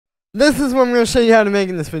this is what I'm going to show you how to make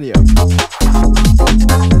in this video.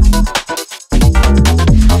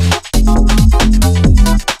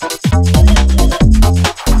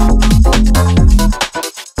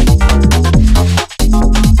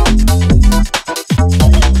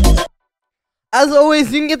 As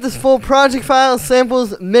always, you can get this full project file,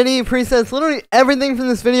 samples, MIDI, presets, literally everything from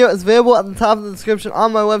this video is available at the top of the description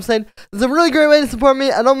on my website. It's a really great way to support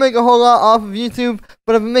me. I don't make a whole lot off of YouTube,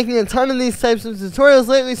 but I've been making a ton of these types of tutorials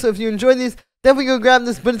lately, so if you enjoy these, definitely go grab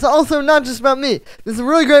this. But it's also not just about me. This is a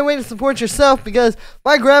really great way to support yourself, because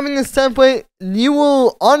by grabbing this template, you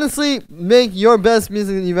will honestly make your best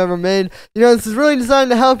music that you've ever made. You know, this is really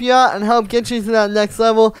designed to help you out and help get you to that next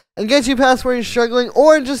level and get you past where you're struggling,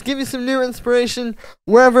 or just give you some new inspiration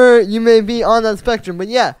wherever you may be on that spectrum. But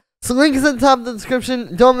yeah, so link is at the top of the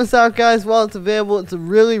description. Don't miss out, guys, while it's available. It's a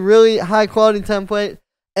really, really high quality template,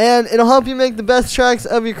 and it'll help you make the best tracks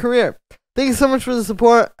of your career. Thank you so much for the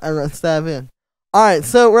support, and let's dive in. Alright,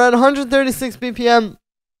 so we're at 136 BPM,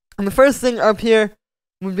 and the first thing up here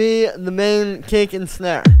would be the main kick and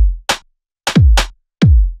snare.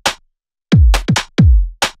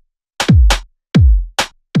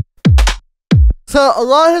 So a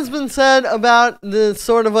lot has been said about the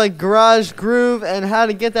sort of like garage groove and how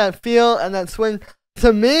to get that feel and that swing.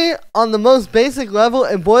 To me, on the most basic level,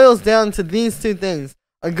 it boils down to these two things: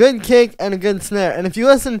 a good kick and a good snare. And if you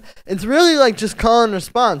listen, it's really like just call and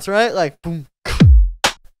response, right? Like boom.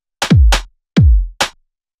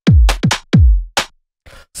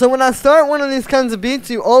 So when I start one of these kinds of beats,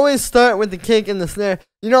 you always start with the kick and the snare.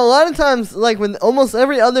 You know, a lot of times, like with almost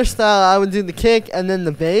every other style, I would do the kick and then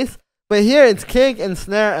the bass. But here, it's kick and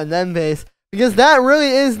snare and then bass, because that really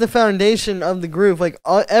is the foundation of the groove. Like,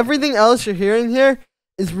 everything else you're hearing here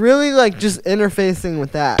is really, like, just interfacing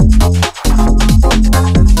with that.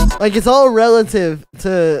 Like, it's all relative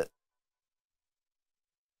to...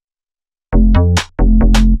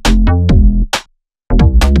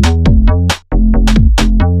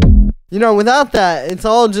 You know, without that, it's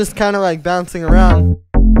all just kind of like bouncing around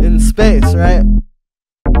in space, right?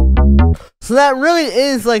 So that really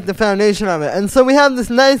is like the foundation of it. And so we have this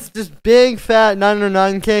nice, just big, fat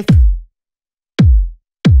 909 kick.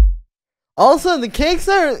 Also, the kicks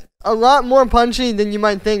are a lot more punchy than you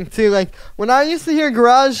might think, too. Like, when I used to hear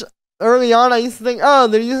garage early on, I used to think, oh,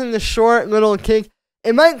 they're using the short little kick.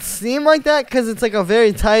 It might seem like that because it's like a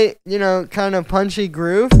very tight, you know, kind of punchy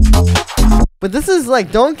groove. But this is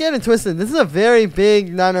like, don't get it twisted. This is a very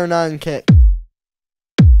big 909 kick.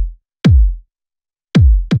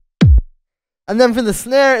 And then for the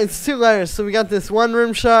snare, it's two layers. So we got this one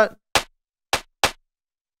rim shot.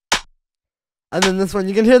 And then this one.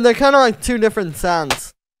 You can hear they're kind of like two different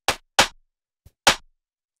sounds.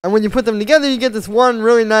 And when you put them together, you get this one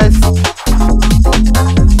really nice.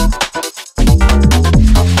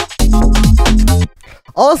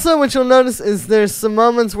 Also, what you'll notice is there's some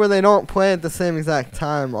moments where they don't play at the same exact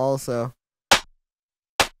time also.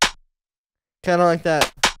 Kind of like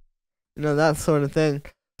that. You know, that sort of thing.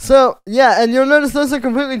 So, yeah, and you'll notice those are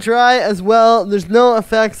completely dry as well. There's no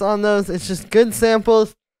effects on those. It's just good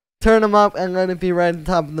samples. Turn them up and let it be right at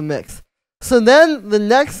the top of the mix. So then, the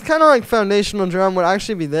next kind of like foundational drum would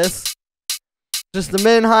actually be this. Just the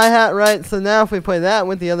main hi-hat, right? So now if we play that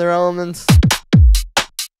with the other elements...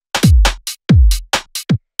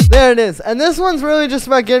 There it is. And this one's really just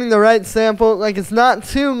about getting the right sample. Like, it's not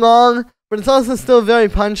too long, but it's also still very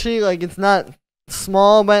punchy. Like, it's not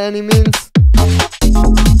small by any means.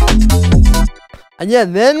 And yeah,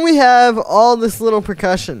 then we have all this little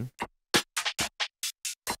percussion.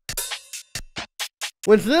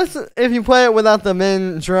 Which this, if you play it without the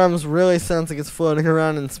main drums, really sounds like it's floating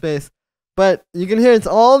around in space. But you can hear it's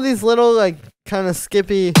all these little, like, kind of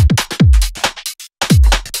skippy...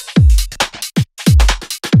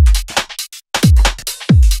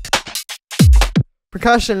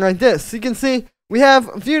 percussion like this. So you can see we have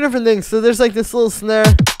a few different things. So there's like this little snare,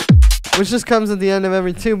 which just comes at the end of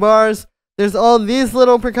every 2 bars. There's all these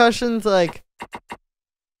little percussions, like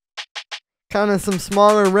kind of some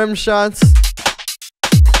smaller rim shots.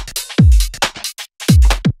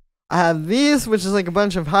 I have these, which is like a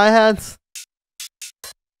bunch of hi-hats.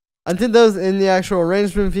 I did those in the actual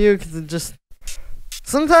arrangement view because it just...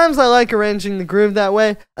 Sometimes I like arranging the groove that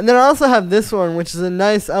way. And then I also have this one, which is a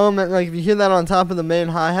nice element. Like, if you hear that on top of the main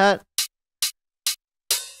hi-hat,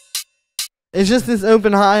 it's just this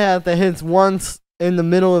open hi-hat that hits once in the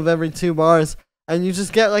middle of every 2 bars. And you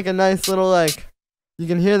just get like a nice little, like, you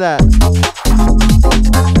can hear that.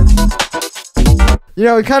 You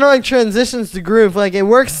know, it kind of like transitions to groove. Like, it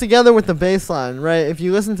works together with the bass line, right? If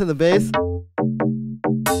you listen to the bass,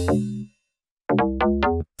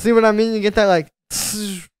 see what I mean? You get that like...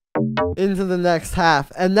 into the next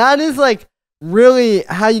half. And that is like really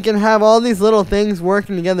how you can have all these little things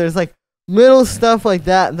working together. It's like little stuff like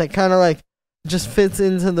that that kind of like just fits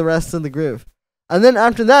into the rest of the groove. And then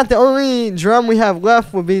after that, the only drum we have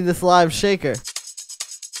left would be this live shaker.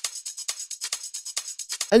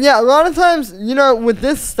 And yeah, a lot of times, you know, with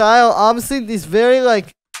this style, obviously these very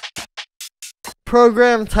like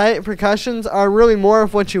program tight percussions are really more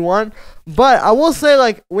of what you want. But I will say,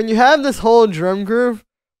 like, when you have this whole drum groove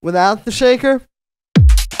without the shaker,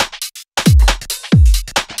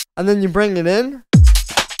 and then you bring it in,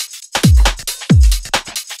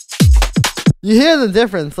 you hear the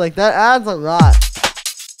difference. Like, that adds a lot.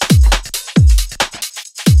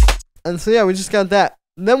 And so yeah, we just got that.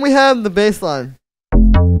 Then we have the bass line.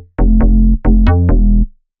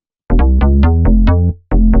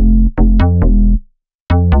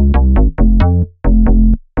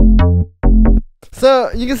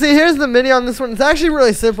 So you can see here's the MIDI on this one. It's actually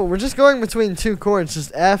really simple. We're just going between two chords,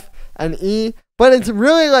 just F and E. But it's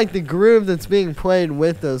really like the groove that's being played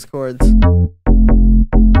with those chords.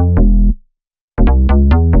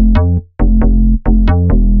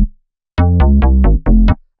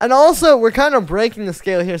 And also, we're kind of breaking the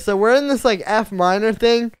scale here. So we're in this like F minor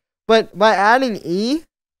thing. But by adding E,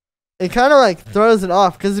 it kind of like throws it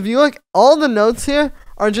off. Because if you look, all the notes here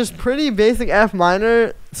are just pretty basic F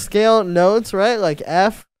minor scale notes, right? Like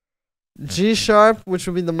F, G sharp, which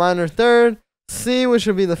would be the minor third, C, which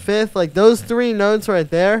would be the fifth. Like those three notes right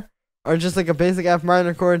there are just like a basic F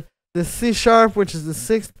minor chord. The C sharp, which is the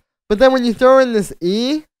sixth. But then when you throw in this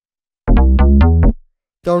E,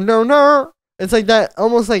 it's like that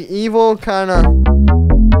almost like evil kind of,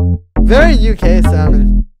 very UK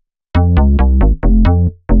sounding.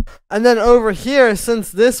 And then over here,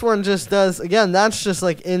 since this one just does, again, that's just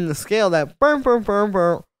like in the scale, that burn,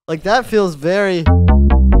 like that feels very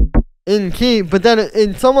in key. But then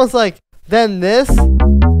it's almost like, then this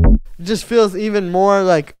just feels even more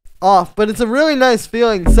like off. But it's a really nice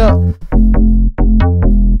feeling. So,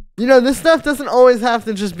 you know, this stuff doesn't always have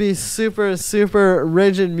to just be super, super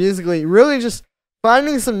rigid musically. Really just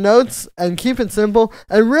finding some notes and keep it simple.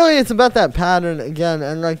 And really it's about that pattern again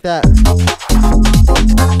and like that.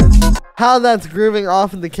 How that's grooving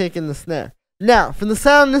off of the kick and the snare. Now, for the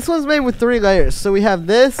sound, this one's made with 3 layers. So we have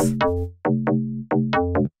this,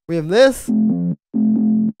 we have this, and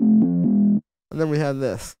then we have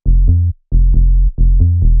this.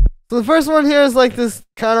 So the first one here is like this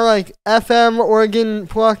kind of like FM organ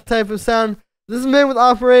pluck type of sound. This is made with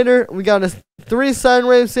Operator. We got 3 sine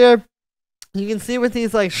waves here. You can see with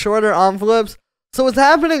these like shorter envelopes. So what's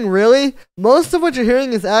happening really, most of what you're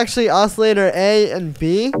hearing is actually oscillator A and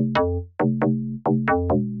B.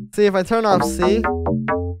 See, if I turn off C,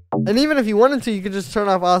 and even if you wanted to, you could just turn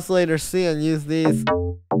off oscillator C and use these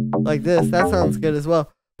like this. That sounds good as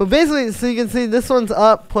well. But basically, so you can see this one's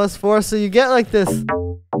up +4, so you get like this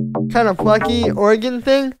kind of plucky organ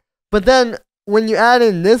thing. But then when you add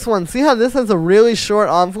in this one, see how this has a really short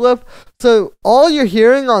envelope? So all you're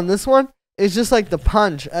hearing on this one is just like the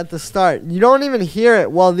punch at the start. You don't even hear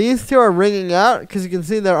it while these two are ringing out, because you can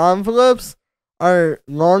see their envelopes are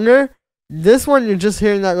longer. This one, you're just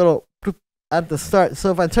hearing that little at the start.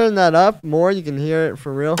 So if I turn that up more, you can hear it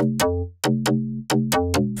for real.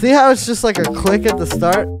 See how it's just like a click at the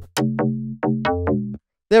start?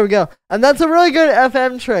 There we go. And that's a really good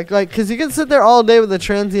FM trick, like, because you can sit there all day with a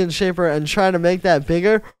transient shaper and try to make that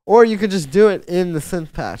bigger, or you could just do it in the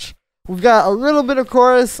synth patch. We've got a little bit of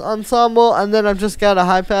chorus ensemble, and then I've just got a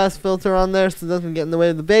high pass filter on there so it doesn't get in the way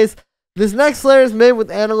of the bass. This next layer is made with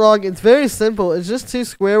analog. It's very simple. It's just 2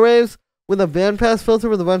 square waves with a bandpass filter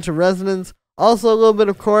with a bunch of resonance, also a little bit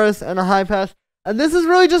of chorus and a high pass. And this is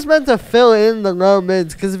really just meant to fill in the low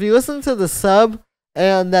mids, because if you listen to the sub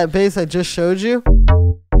and that bass I just showed you,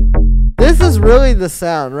 this is really the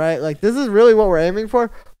sound, right? Like, this is really what we're aiming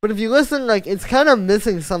for. But if you listen, like, it's kind of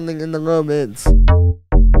missing something in the low mids.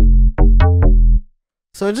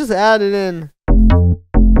 So I just added in.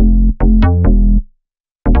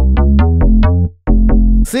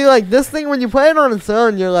 See, like, this thing, when you play it on its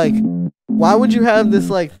own, you're like, why would you have this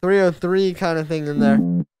like 303 kind of thing in there?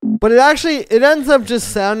 But it ends up just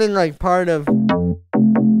sounding like part of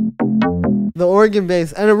the organ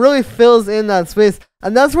bass, and it really fills in that space.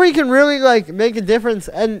 And that's where you can really like make a difference.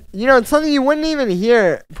 And you know, it's something you wouldn't even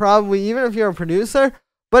hear probably even if you're a producer,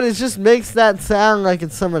 but it just makes that sound like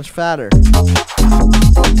it's so much fatter.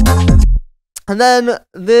 And then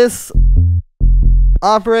this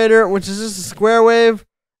Operator, which is just a square wave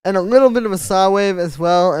and a little bit of a saw wave as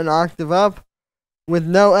well, an octave up, with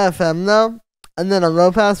no FM though, and then a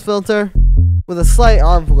low pass filter with a slight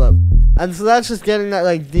envelope. And so that's just getting that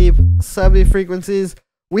like deep subby frequencies.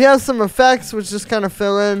 We have some effects which just kind of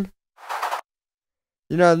fill in.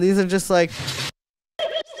 You know, these are just like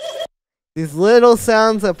these little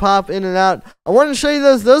sounds that pop in and out. I want to show you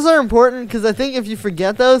those. Those are important because I think if you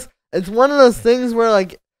forget those, it's one of those things where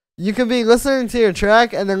like you could be listening to your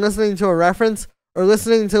track and then listening to a reference or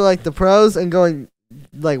listening to like the pros and going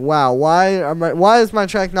like, wow, why is my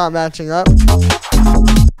track not matching up? And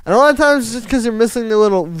a lot of times it's just because you're missing the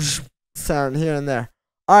little sound here and there.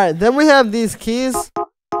 Alright, then we have these keys.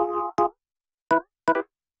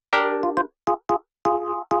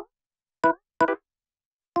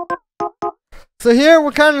 So here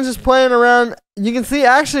we're kind of just playing around. You can see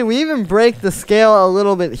actually we even break the scale a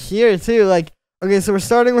little bit here too. Like, okay, so we're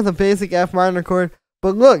starting with a basic F minor chord.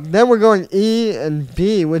 But look, then we're going E and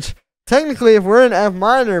B, which technically if we're in F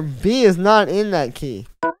minor, B is not in that key.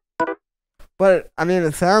 But, I mean,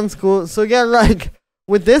 it sounds cool. So again, like,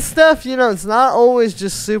 with this stuff, you know, it's not always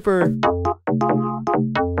just super...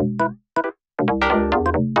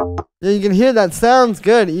 Yeah, you can hear that sounds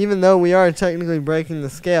good, even though we are technically breaking the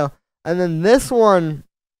scale. And then this one...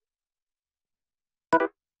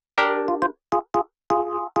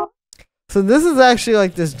 So this is actually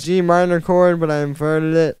like this G minor chord, but I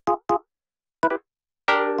inverted it.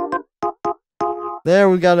 There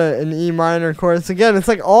we got an E minor chord. So again, it's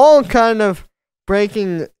like all kind of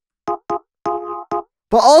breaking.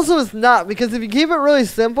 But also it's not, because if you keep it really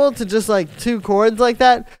simple to just like 2 chords like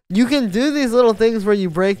that, you can do these little things where you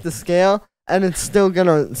break the scale and it's still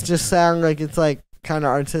gonna just sound like it's like kind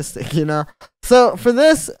of artistic, you know? So for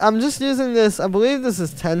this, I'm just using this, I believe this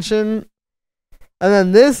is tension. And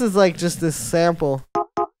then this is like just this sample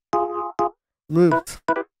looped.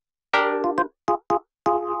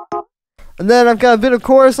 And then I've got a bit of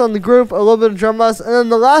chorus on the group, a little bit of drum bass, and then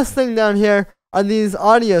the last thing down here are these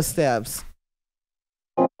audio stabs.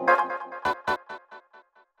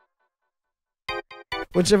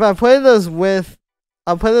 Which if I play those with,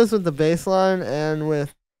 I'll play those with the bass line and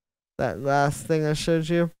with that last thing I showed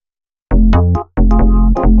you.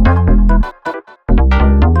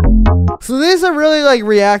 So these are really like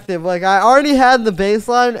reactive. Like I already had the bass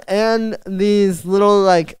line and these little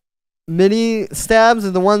like MIDI stabs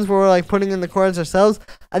are the ones where we're like putting in the chords ourselves.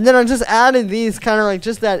 And then I just added these kind of like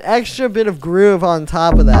just that extra bit of groove on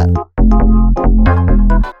top of that.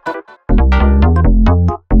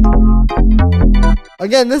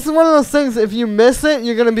 Again, this is one of those things, if you miss it,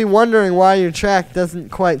 you're going to be wondering why your track doesn't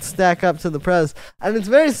quite stack up to the pros. And it's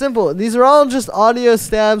very simple. These are all just audio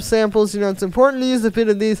stab samples. You know, it's important to use a bit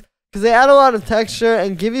of these because they add a lot of texture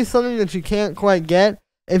and give you something that you can't quite get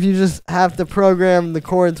if you just have to program the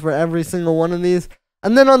chords for every single one of these.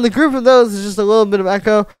 And then on the group of those is just a little bit of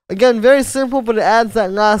echo. Again, very simple, but it adds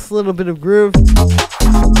that last little bit of groove.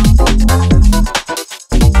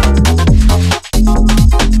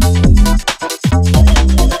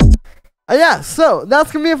 Yeah, so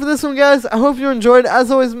that's going to be it for this one, guys. I hope you enjoyed. As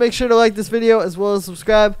always, make sure to like this video as well as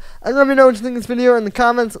subscribe. And let me know what you think of this video in the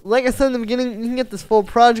comments. Like I said in the beginning, you can get this full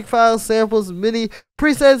project file, samples, MIDI,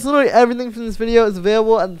 presets, literally everything from this video is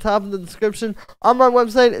available at the top of the description on my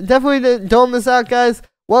website. Definitely don't miss out, guys.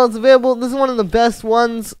 While it's available, this is one of the best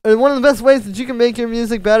ones, or one of the best ways that you can make your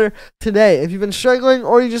music better today. If you've been struggling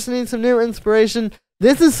or you just need some new inspiration,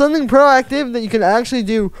 this is something proactive that you can actually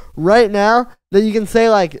do right now, that you can say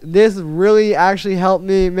like, this really actually helped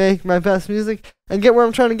me make my best music and get where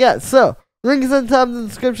I'm trying to get. So, link is at the top of the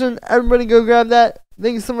description. Everybody go grab that.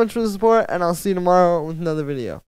 Thank you so much for the support, and I'll see you tomorrow with another video.